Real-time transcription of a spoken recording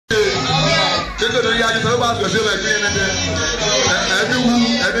kékeré ní yájú sọ́dọ̀ bá a sọ̀rọ̀ sílẹ̀ gbé ní ẹni wú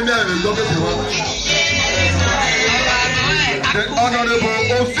ẹni ní àyè lọ́kẹ́ sí wọn. Honorable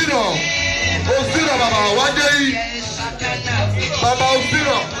Osiro bàbá wájé yìí bàbá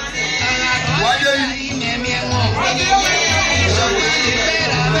Osiro wájé yìí.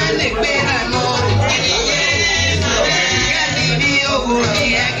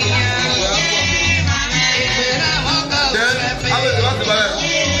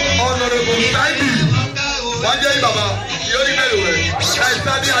 Honorable Saidi wájé yìí bàbá yóò ní bẹ́ẹ̀ wẹ̀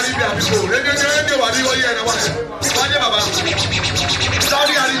Saudi Arabia àbíkó ẹgbẹ́ wà ní oyè ẹ̀rọ wájé bàbá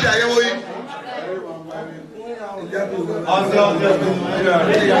Saudi Arabia yẹ wọ́n yìí.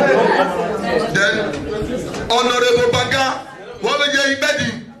 Then Honorable Banga wọ́n bẹ jẹ́ ìgbẹ́dì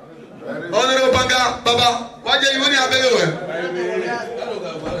Honorable Banga bàbá wájé yìí wọ́n ní abẹ́rẹ́ wẹ̀.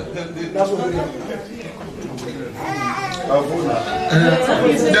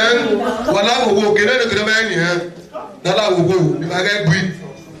 Then wala wogo kele ne kele bɛyɛ nìyɛn nala wogo nípa kɛ gbi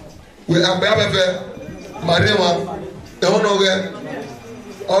wɛ agbɛ abɛfɛ mari ma ɛwɔn ɔgɛ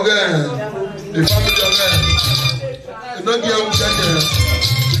the family ɔgɛ ɛnɔgi ɛwu sɛnɛ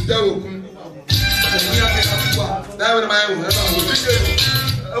ìdá òkun òkun yà kɛ ɛfua n'ayɛ wɛrɛ ma yɛ wò ɛfɛ wò ti ké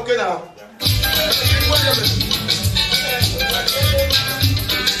ok na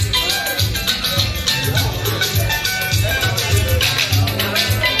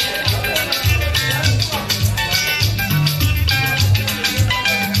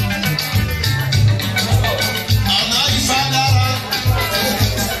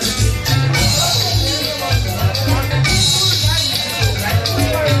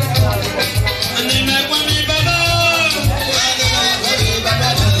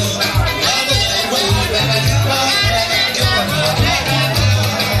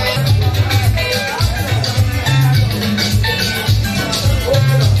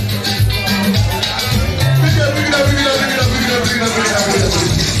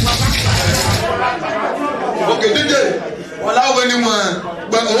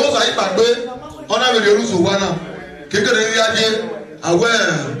kékeré ní yájé àwẹ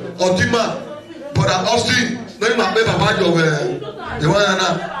ọtíma bọ̀dà austin lórí màá pé bàbá jọ wẹ̀ ìwọ́n yẹn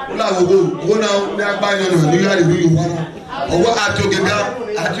náà ó láwọn owó náà ní agbáyọ̀ nù ní yàrá ìlú yorùbá náà ọwọ́ àti ògègá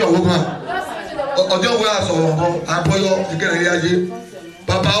àti ọ̀wọ́ kan ọjọ́ ìwé àsọ̀rọ̀ àbọ̀yọ̀ kékeré ní yájé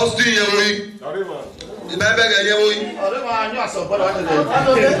bàbá austin yẹn wọ́n yìí ìbẹ́ẹ̀bẹ́ kẹ̀ yẹn wọ́n yìí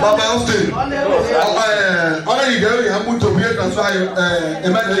bàbá austin ọ̀rẹ́ yìí gẹ́rù yẹn mú tòbí yẹn kan sọ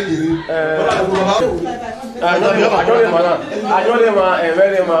ẹ̀mẹ́tẹ̀ kiri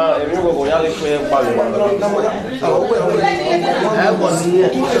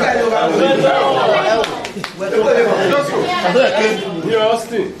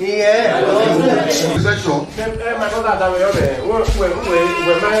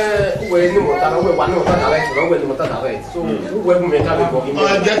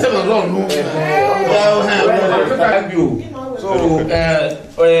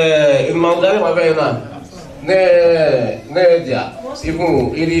ne dia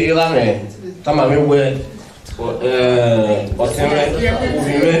ifu iri ilame kama mi we oteme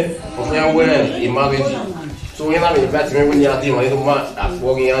uvime ofia we imarriage so ina mi vet me woni ade mo ma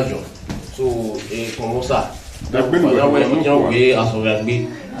afori anjo so komosa da gbe ni we njo we asore gbe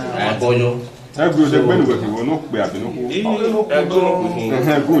bojo agbo de gbe ni we wo no pe abi no ko ego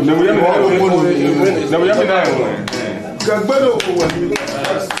go ne mo ya mi na gbẹ́dọ̀ kò wẹ̀ ní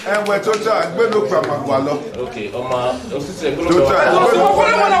ẹ̀wẹ̀ tó tà gbẹ́dọ̀ pàpà wà lọ. ok ọmọ òṣìṣẹ́ gbẹ́dọ̀ tó tà gbẹ́dọ̀ kò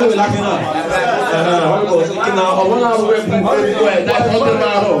wẹ̀ ní. ọmọ náà wẹ̀ fún ẹ̀ dájú ọdẹ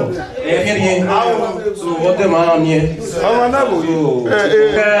máa rọ̀ ẹ̀kẹ́rì yẹn so ọdẹ máa rọ̀ yẹn. ọmọ náà wò yìí.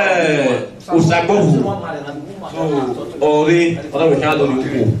 OSAIGBOVO ọ̀rẹ́ ọlọ́run kí á lọ lórí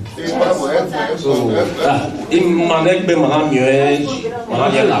wò so ìmọ̀lẹ́gbẹ̀ màá mìíràn màá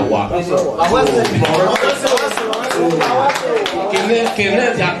yẹ làwà.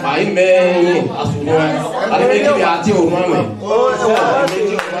 Kene ti apa ime yin asunyo ale meji bi ati o mama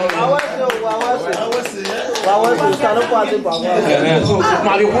so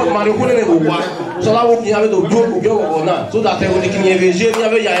mari ko ne wa so la wo kin ave do jo wo na so that e wo ni kin e veje ni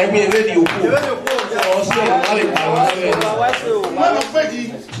ave ya e di oku o se ale pa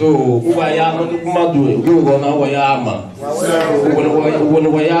so uba ya no kuma do e wo na wa ya ama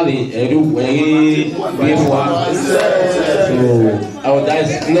wo ya le e ru we fwa so our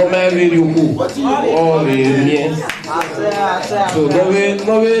guys no man really cool all the yeah so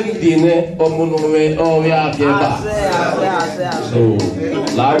no we dine omo no we all we are so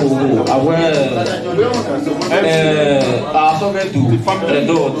là où à sauver tout et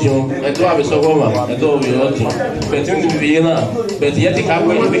d'autres avec ce moment et d'autres mais tu ne vis là mais il y a des cas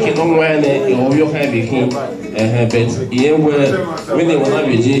où il y a non loin et on y a avec qui mais il y a où mais on a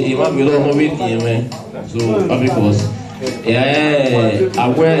vu il m'a vu là on a vu mais so because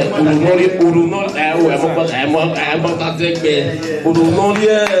àwẹ̀ ẹ̀mọ́ tàtẹ́gbẹ̀ lórí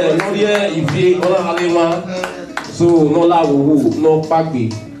ìfi ọlọ́halẹ́wà so n'ọlá àwòwò n'ọpàgbé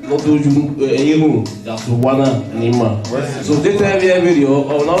n'ọdójú ẹ̀yẹ́rù yàtọ̀wánà níma so data every video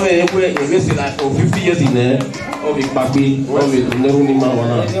ọ̀nà ọ̀wẹ̀ ẹ̀kọ́ ìgbésí like for 50 years in ẹ̀ ọ̀bì pàgbé ọ̀bì lẹ́rù níma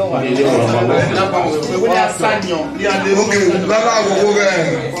wọnà ọ̀bì ọ̀rọ̀ ok lọ́la àwòwò rẹ̀.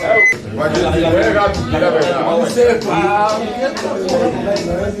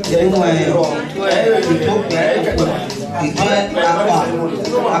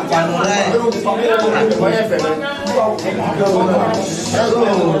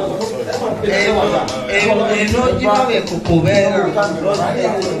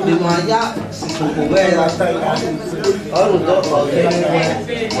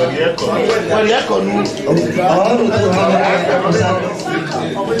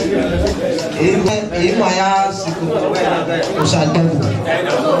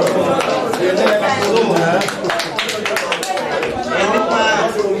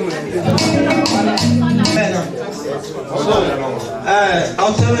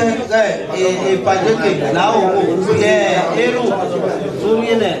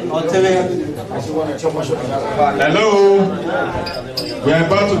 Hello, we are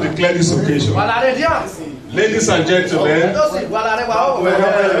about to declare this occasion. Ladies and gentlemen,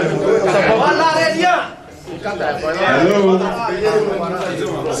 hello.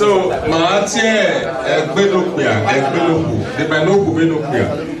 So, Maatie Egbelopia, the Benoku Benopia.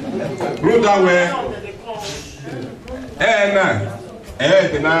 Road that way.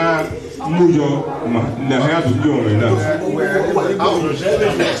 Na muyo ma na ha du yo na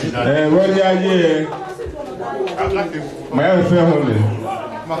wọ́n ya ye ma ya fe ho le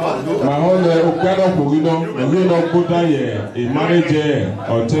ma ho le o kwa do ko wi no e wi no ko da ye a marriage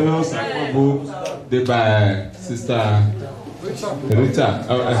hotel sakobo de by sister Rita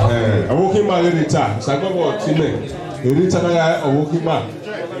awoki ma Rita sakobo time Rita na ya awoki ma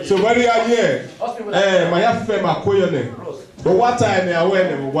so wọ́n ya ye ma ya fe ma ko yo ne but what time I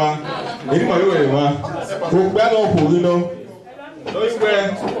went and wa in my way wa who got up you know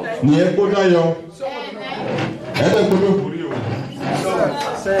where near Bodayo and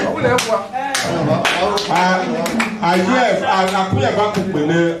I put a back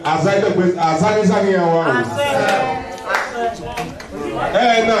as I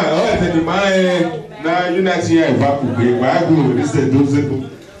now United back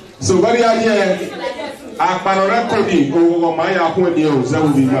so what are you akpanora kodi o ma ya ko ni o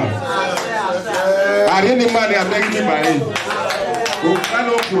zawu bi ma ari ni ma ni abeg ni ba yi o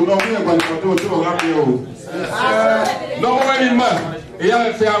kano ko no mi e ko to ga bi o no mo ni ma e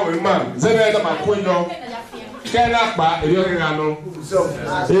ya fe awe ma zebe na ma ko yo ke na pa e yo ga no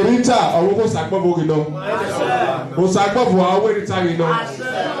erita owo ko sagbobo gi no o sagbobo awe rita gi no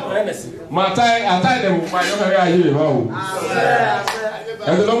matai atai de mo pa yo ga aye ba o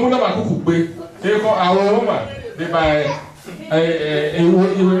e do mo na ma ku pe eko àwọn Roma de by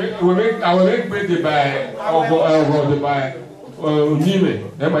àwọn egbe de by ogo de by oniwe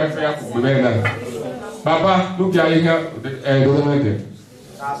e ma fe ya ku be na baba look ya yin do na de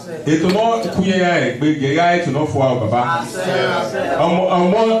eto no kuye ya egbe ge ya eto no fo baba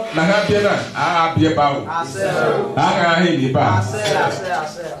ọmọ na ha bia na a bia ba o a ha he ni ba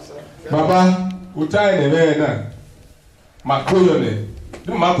baba utai ne be na makoyo ne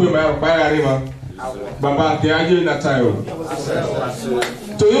do makoyo ma ba ya ri ma baba ke aje na tayo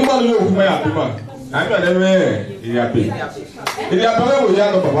to yin ba yo kuma ya bima an ga da me ya be ya ba wo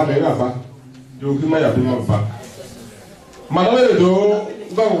ya no baba me baba yo kuma ya bima baba ma no le do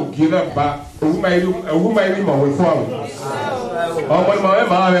go ki na ba owu mai ni mo we fo awo ọmọ ma we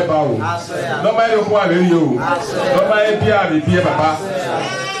ma we ba o no mai yo kwa le yo no mai bia bi baba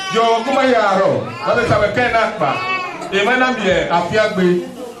yo kuma ya ro na be ta we ke na pa e ma na bi afia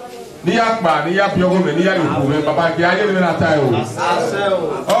gbe ni ya pa ni ya bi ogo me ni ya ku me baba ki aye me na ta o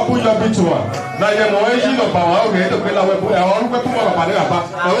o bu yo bi tuwa na ye mo e yi no ba wa o ge to pe la we bu e o ru pe mo baba ni baba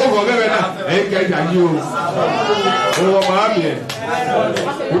o go me na e ke ja yi o ma mi e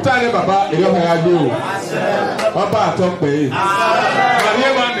utale baba e yo ha ya o baba ato pe ma ni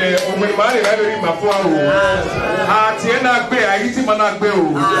ma ne o me ma ni la ri ma fo o a ti e na gbe ayi ti ma na gbe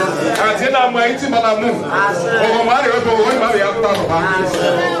o a ti na mo ayi ti ma na mu o ma re o ma ya ta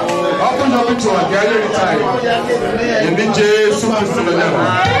baba. no to a gallery time. In the J super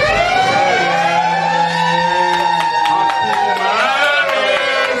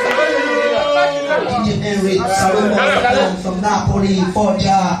from Napoli,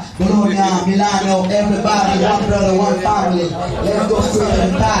 Foggia, Bologna, Milano, everybody, one brother, one family. Let's go straight to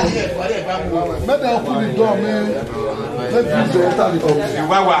the party. Maybe I'll put it down, man. Let's use the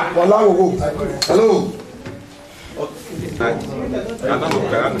Hello. Hello.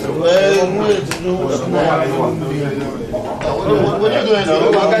 What are you doing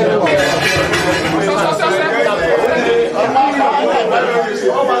now?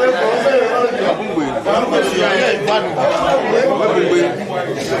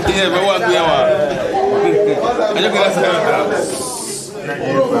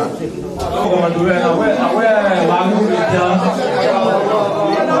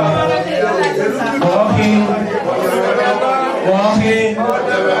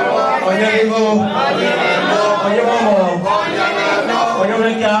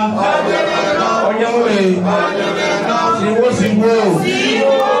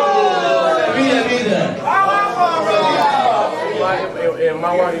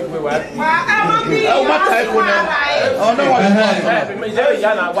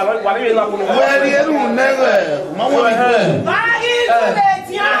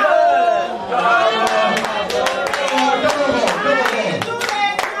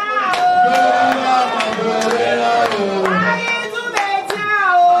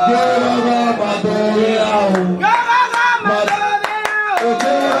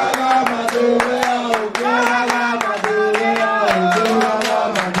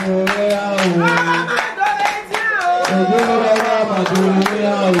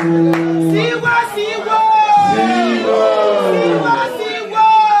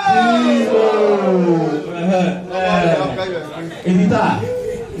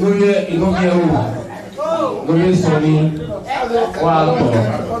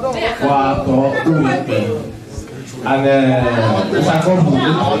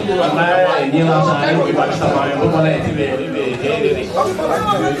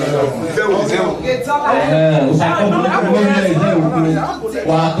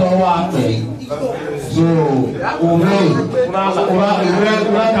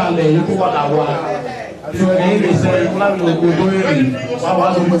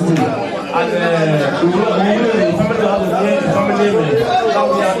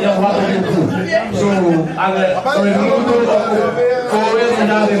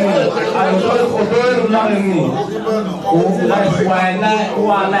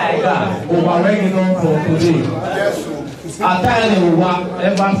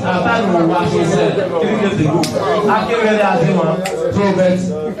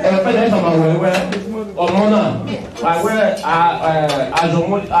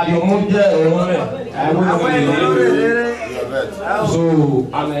 So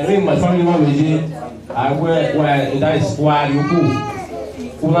I think my family one I wear where that is why you go.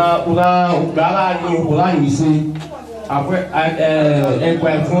 Una gala ni una ni si. I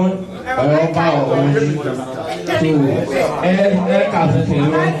wear phone.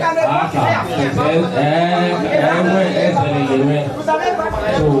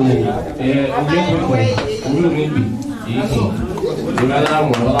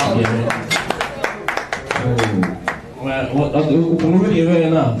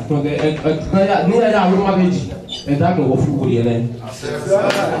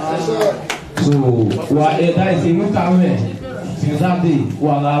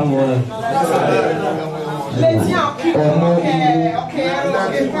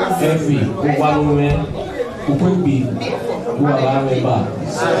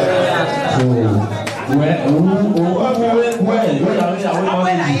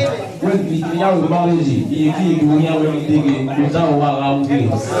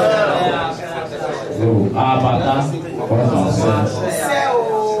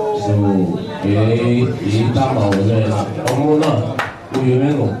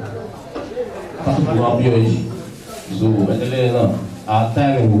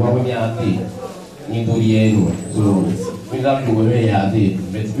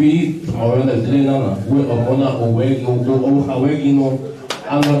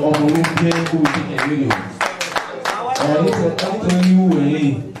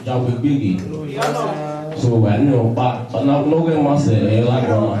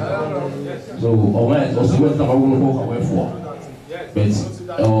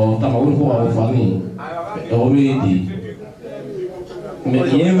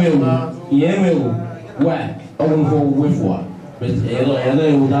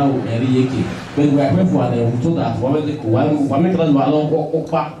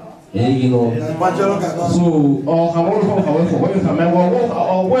 you know. So,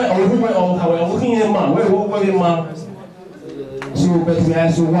 so, but we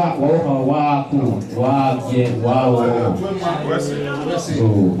have to walk, get wow.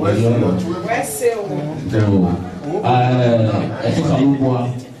 So,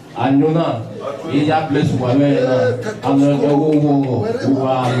 I know now. Is that place where I'm not going to go.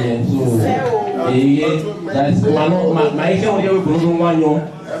 That's my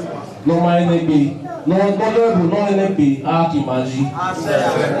no mind be no NP Archimaji.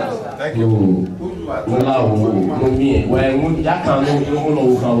 You no me when Yakano no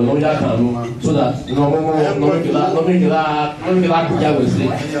Yakano so that no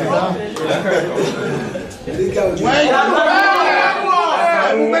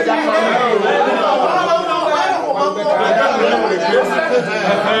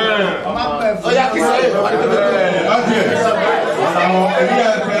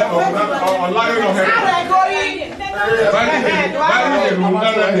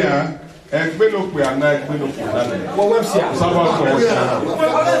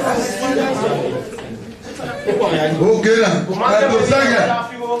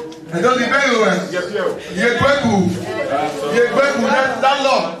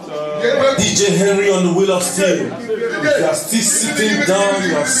DJ Henry on the wheel of steel. You are still sitting down,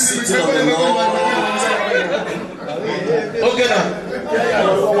 you are sitting on the lawn. Okay now.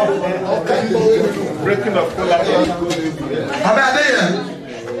 Breaking of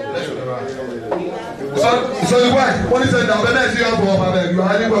So the wife, what is it now? When I see you you are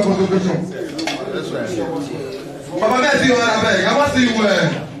highly welcome to the show. Mama, I see you on I must see you where.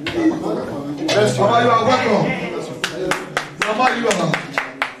 Mama, you are welcome. Mama, you are.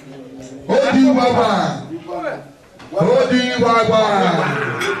 Hold you, Baba. Hold you, Baba.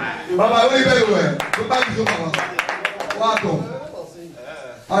 Mama, where you going? Go back to Mama. Welcome.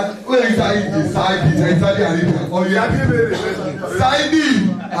 And where is Saidi? Saidi Arabia. Oh yeah, Saidi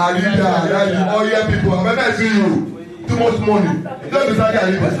Arabia. Oh yeah, people. I'm gonna see you. Too much money. Don't be Saidi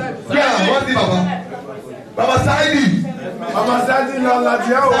Arabia. Yeah, what's it, Baba? Baba Saidi. Mama Saidi, no,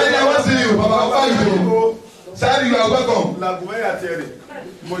 Saidi, I want to see you. Baba, how are you? Saidi, you are welcome.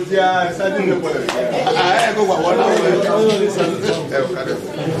 Motia Saidi, you are welcome.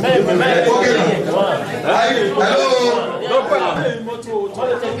 Hello.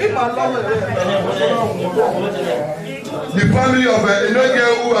 The family of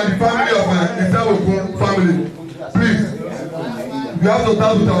Inogewu and the family of IZEVBOKUN family, please, we have to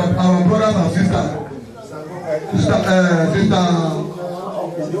talk with our brothers and sisters.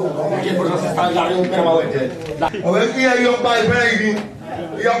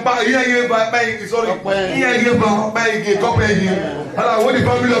 The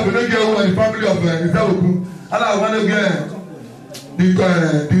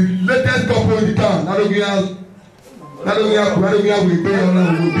latest couple in the town. Now we have we pay on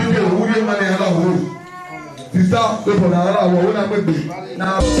money sister, go for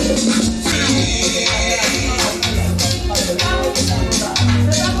now.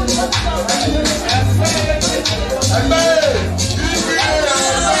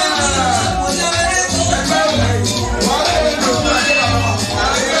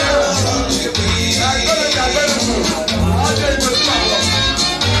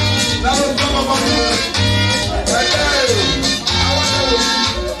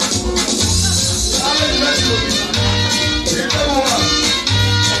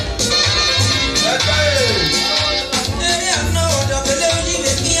 Hey!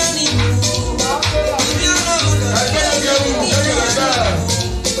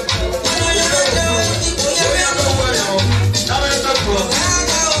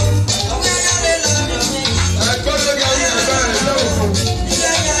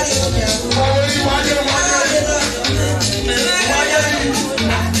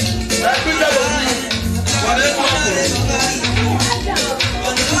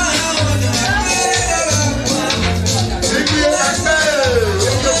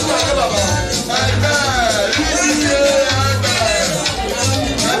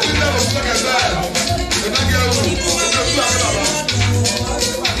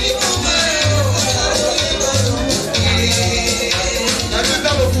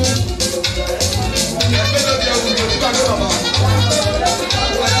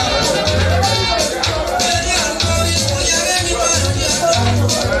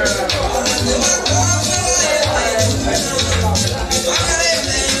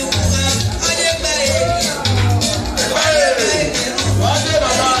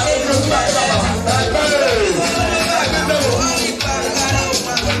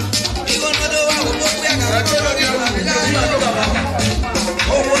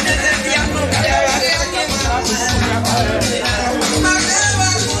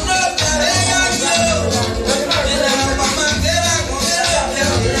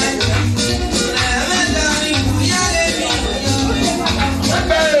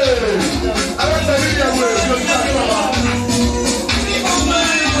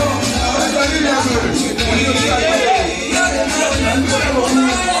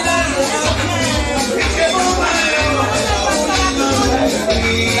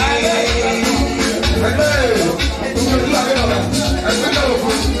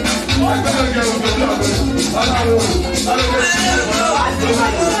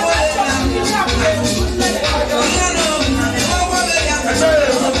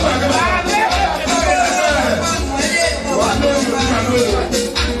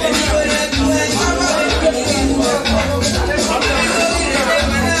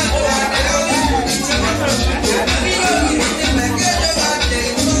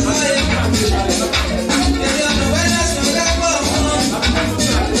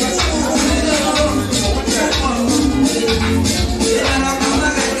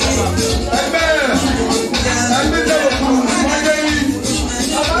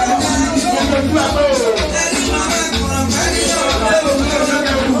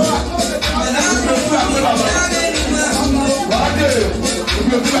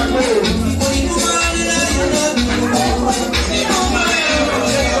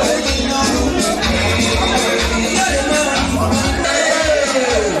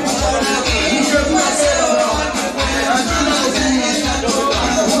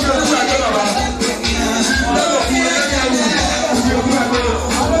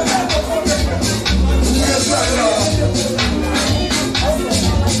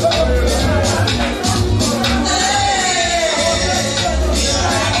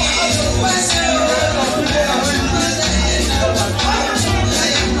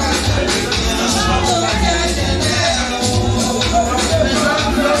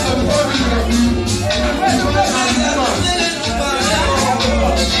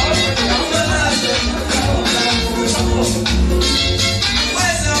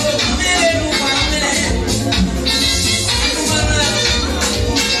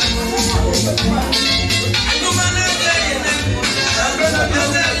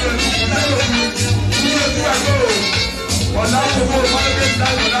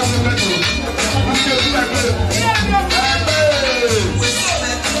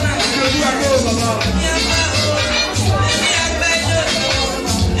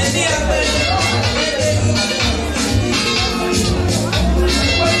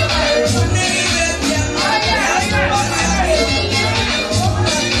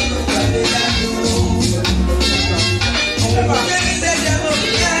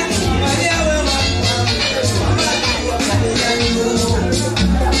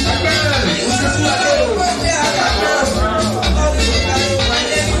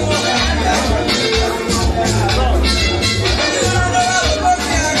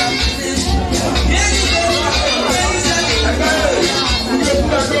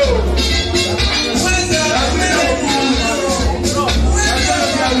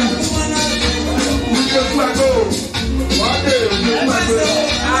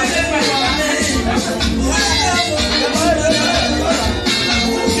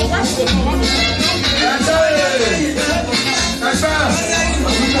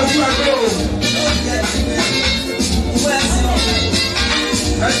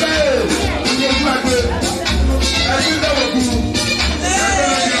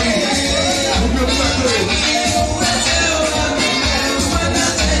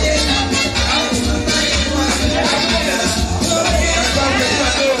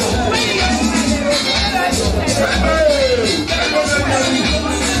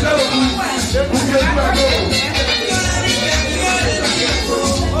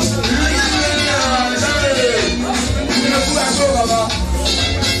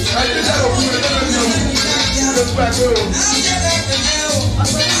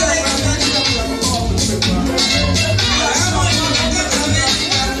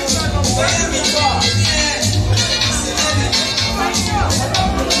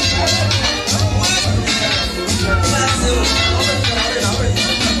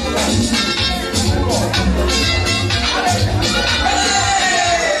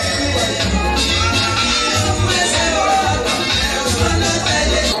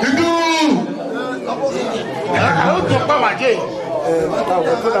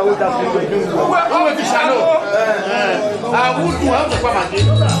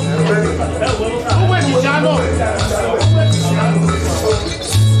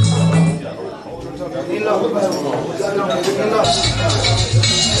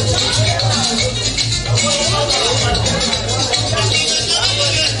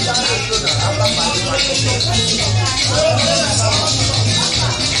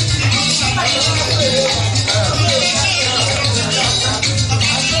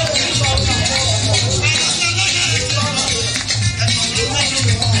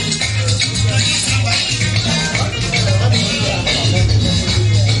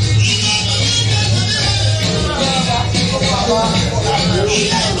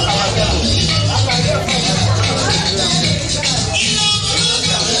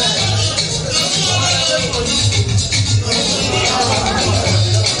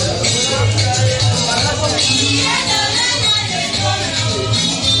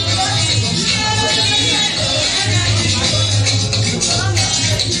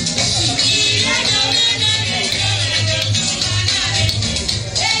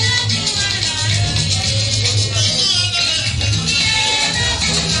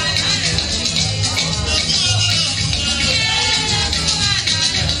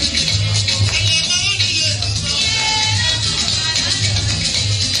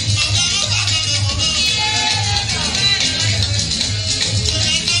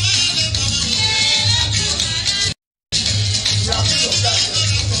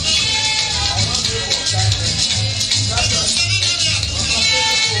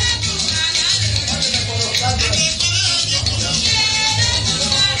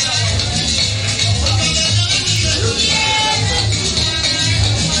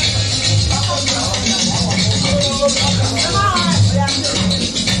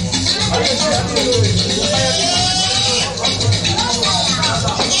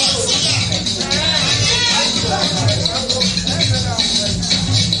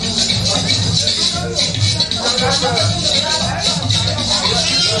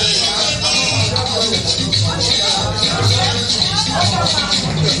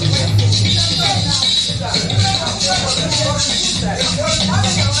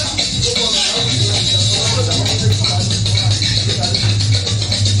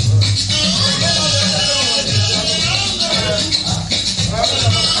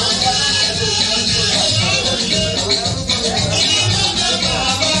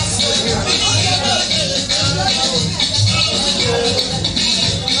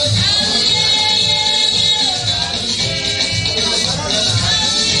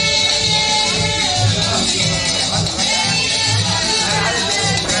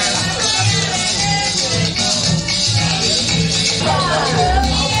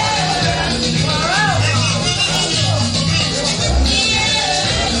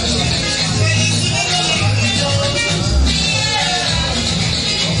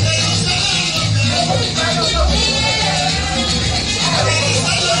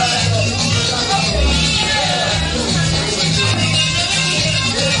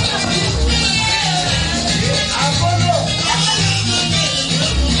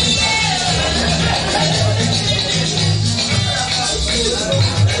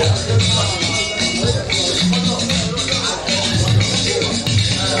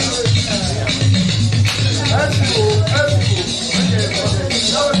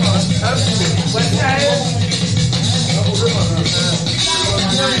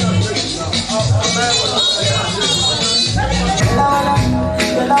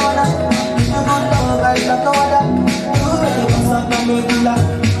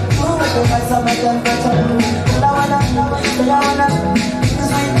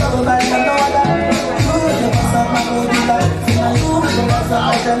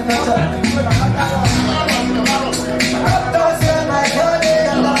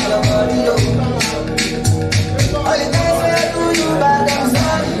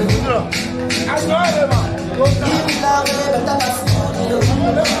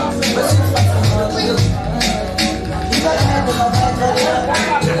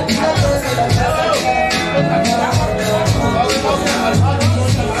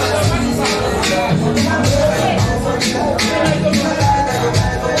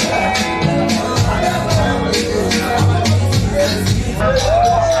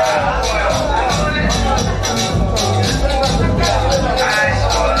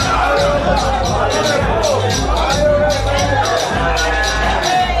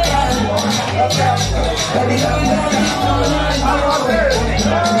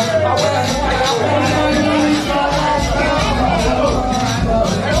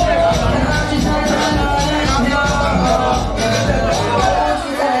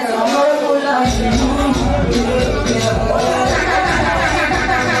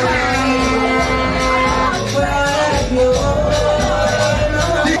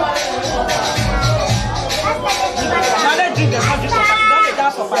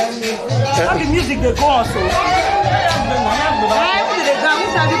 How the music they go on so?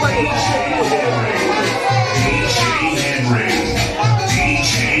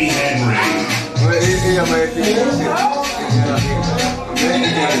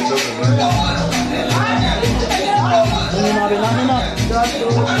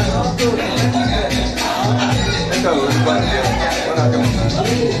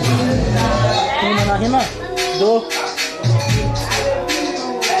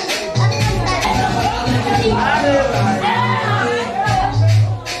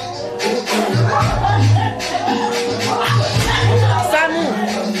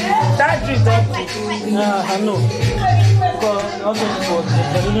 I know. Because also for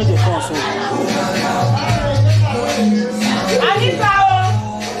the console.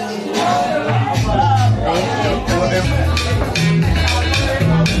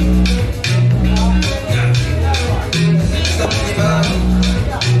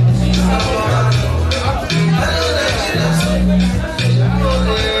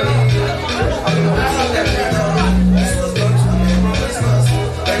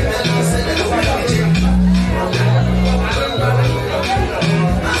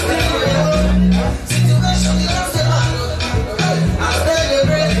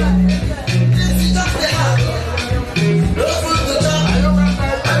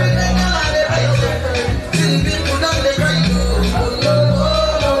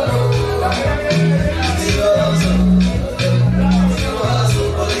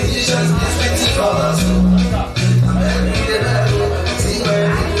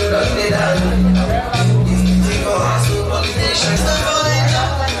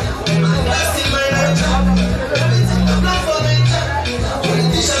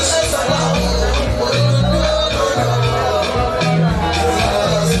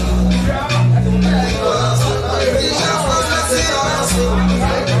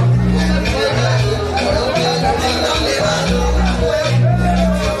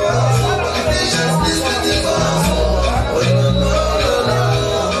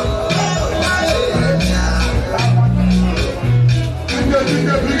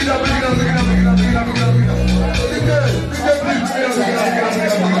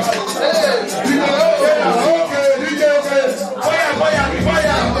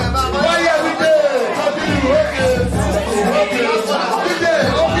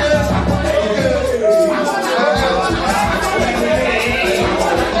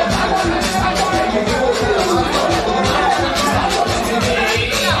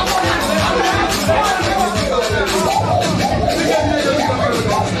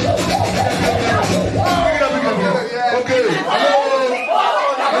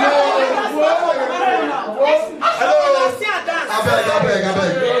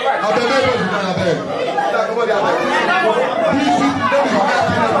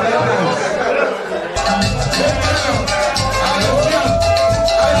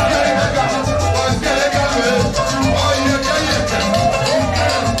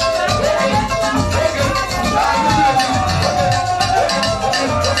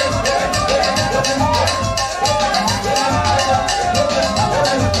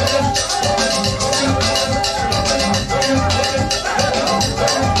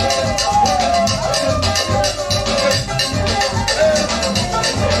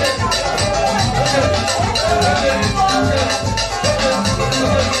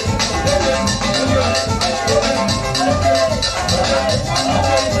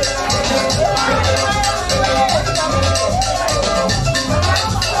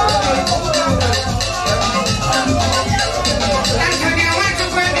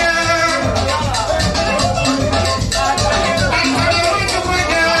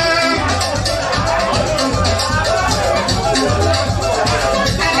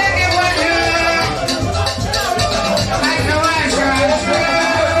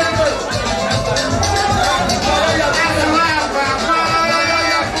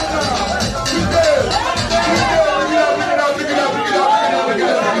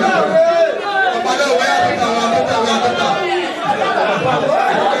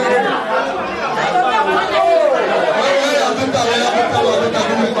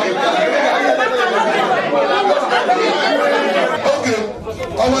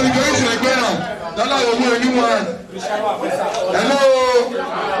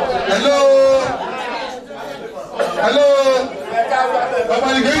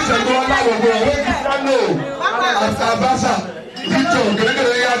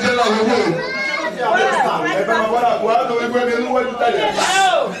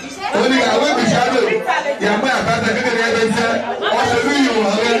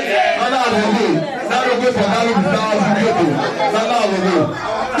 go for that room now.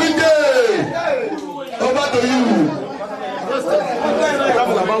 DJ, over to you.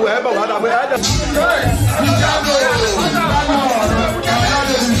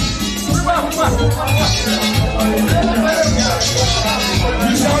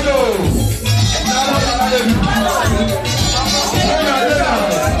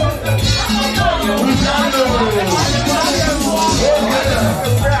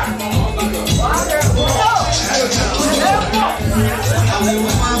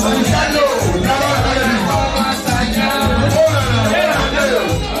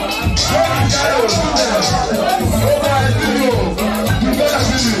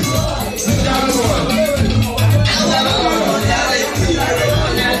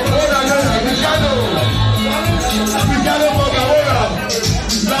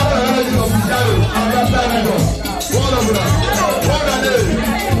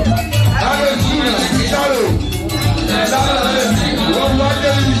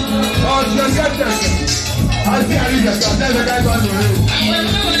 I see how you get that. That's the guy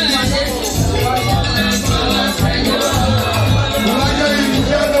who